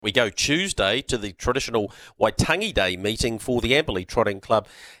We go Tuesday to the traditional Waitangi Day meeting for the Amberley Trotting Club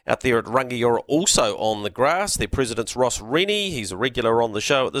out there at Rangiora, also on the grass. Their president's Ross Rennie. He's a regular on the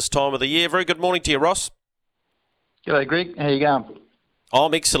show at this time of the year. Very good morning to you, Ross. G'day, Greg. How you going?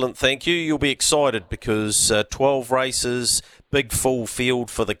 I'm excellent, thank you. You'll be excited because 12 races, big full field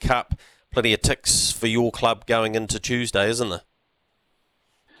for the Cup. Plenty of ticks for your club going into Tuesday, isn't there?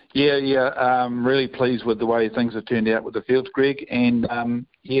 Yeah. Really pleased with the way things have turned out with the fields, Greg. And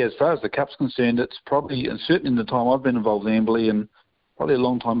as far as the Cup's concerned, it's probably, and certainly in the time I've been involved in Amberley, and probably a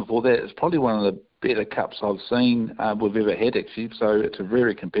long time before that, it's probably one of the better Cups I've seen we've ever had, actually. So it's a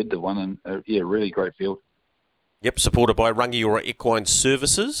very competitive one, and really great field. Yep, supported by Rangiora Equine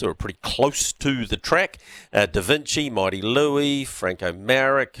Services, who are pretty close to the track. Da Vinci, Mighty Louie, Franco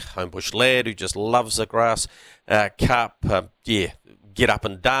Marek, Homebush Lad, who just loves the grass. Cup, Get Up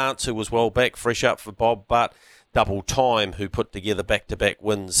and Dance, who was well back, fresh up for Bob Butt. Double Time, who put together back-to-back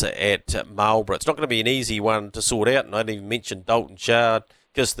wins at Marlborough. It's not going to be an easy one to sort out, and I didn't even mention Dalton Shard,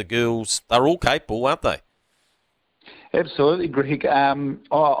 Kiss the Girls. They're all capable, aren't they? Absolutely, Greg. I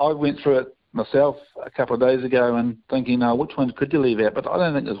went through it myself a couple of days ago and thinking, which ones could you leave out? But I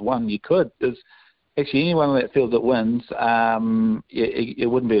don't think there's one you could. There's actually anyone on that field that wins, it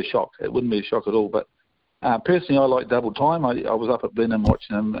wouldn't be a shock. It wouldn't be a shock at all. But personally, I like Double Time. I was up at Blenheim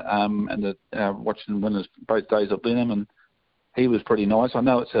watching him watching winners both days at Blenheim, and he was pretty nice. I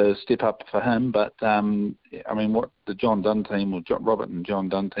know it's a step up for him, but what the John Dunn team, or Robert and John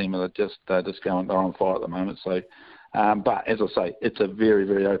Dunn team, they're just going, they're on fire at the moment. So. But as I say, it's a very,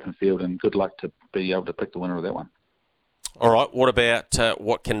 very open field, and good luck to be able to pick the winner of that one. All right, what about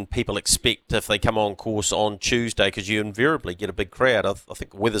what can people expect if they come on course on Tuesday? Because you invariably get a big crowd. I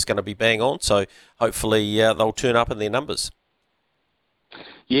think the weather's going to be bang on, so hopefully they'll turn up in their numbers.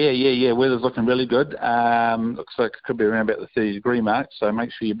 Yeah. Weather's looking really good. Looks like it could be around about the 30-degree mark, so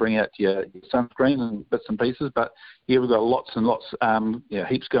make sure you bring out your sunscreen and bits and pieces. But yeah, we've got lots and lots,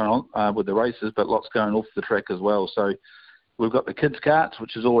 heaps going on with the races, but lots going off the track as well. So we've got the kids' carts,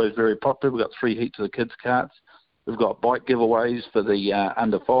 which is always very popular. We've got 3 heats of the kids' carts. We've got bike giveaways for the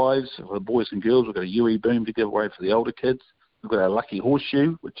under 5s, for the boys and girls. We've got a Yui boom to give away for the older kids. We've got our Lucky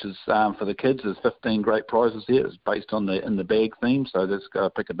Horseshoe, which is for the kids. There's 15 great prizes here. It's based on the in the bag theme, so just go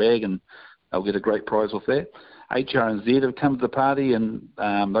pick a bag and they'll get a great prize off that. HR&Z have come to the party, and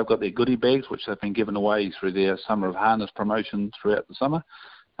they've got their goodie bags, which they've been giving away through their Summer of Harness promotion throughout the summer.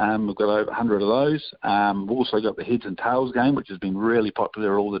 We've got over 100 of those. We've also got the Heads and Tails game, which has been really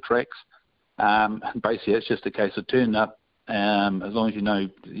popular at all the tracks. Basically, it's just a case of turning up. As long as you know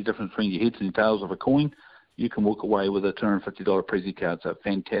the difference between your heads and your tails of a coin, you can walk away with a $250 Prezi card. So a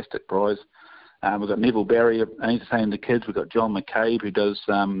fantastic prize. We've got Neville Barry entertaining the kids. We've got John McCabe, who does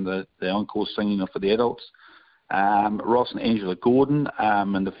the encore singing for the adults. Ross and Angela Gordon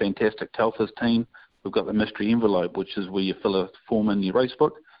and the fantastic Telfers team. We've got the mystery envelope, which is where you fill a form in your race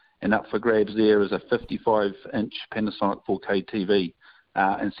book. And up for grabs there is a 55-inch Panasonic 4K TV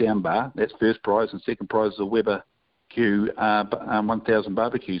and soundbar. That's first prize. And second prize is a Weber Q 1000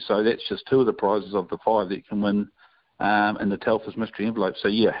 barbecue. So that's just 2 of the prizes of the 5 that you can win in the Telfers mystery envelope. So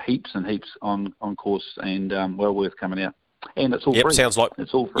yeah, heaps and heaps on course, and well worth coming out. And it's all free.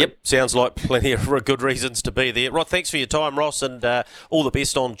 It's all free. Yep, sounds like plenty of good reasons to be there. Right, thanks for your time, Ross, and all the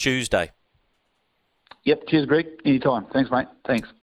best on Tuesday. Yep, cheers, Greg. Anytime. Thanks, mate. Thanks.